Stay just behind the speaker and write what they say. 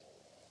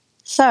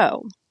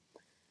So,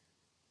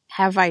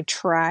 have I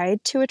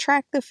tried to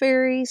attract the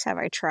fairies? Have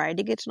I tried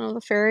to get to know the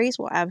fairies?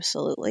 Well,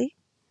 absolutely.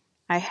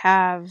 I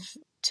have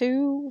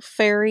 2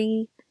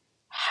 fairy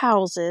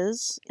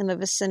houses in the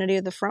vicinity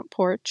of the front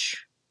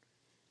porch.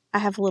 I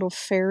have a little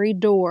fairy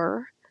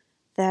door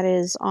that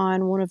is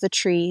on one of the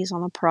trees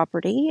on the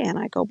property, and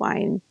I go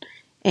by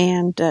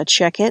and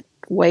check it,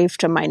 wave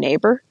to my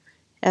neighbor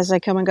as I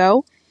come and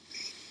go.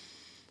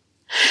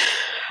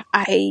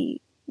 I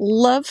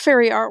love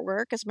fairy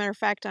artwork. As a matter of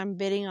fact, I'm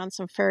bidding on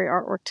some fairy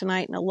artwork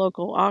tonight in a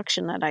local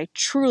auction that I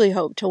truly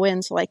hope to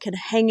win so I can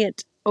hang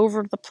it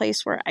over the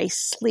place where I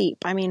sleep.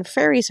 I mean,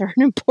 fairies are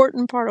an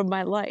important part of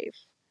my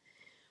life.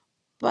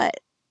 But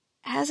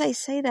as I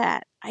say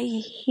that, I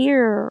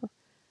hear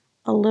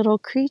a little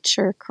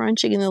creature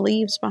crunching in the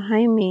leaves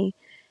behind me,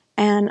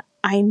 and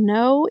I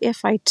know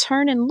if I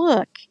turn and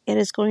look, it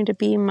is going to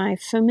be my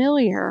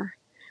familiar,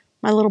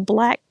 my little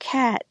black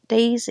cat,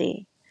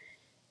 Daisy.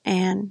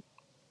 And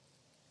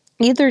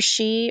either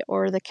she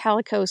or the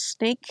calico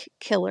snake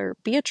killer,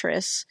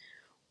 Beatrice,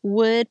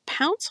 would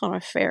pounce on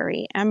a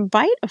fairy and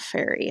bite a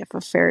fairy if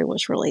a fairy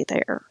was really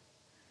there.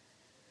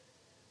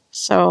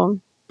 So,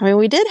 I mean,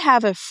 we did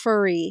have a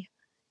furry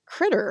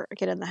critter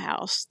get in the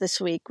house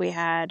this week. We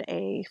had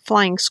a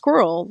flying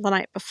squirrel the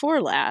night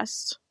before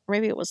last. Or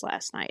maybe it was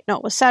last night. No,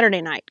 it was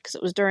Saturday night because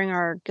it was during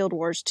our Guild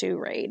Wars 2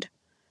 raid.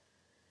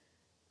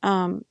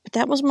 But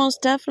that was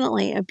most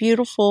definitely a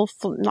beautiful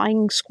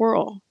flying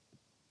squirrel.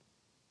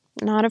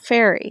 Not a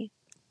fairy.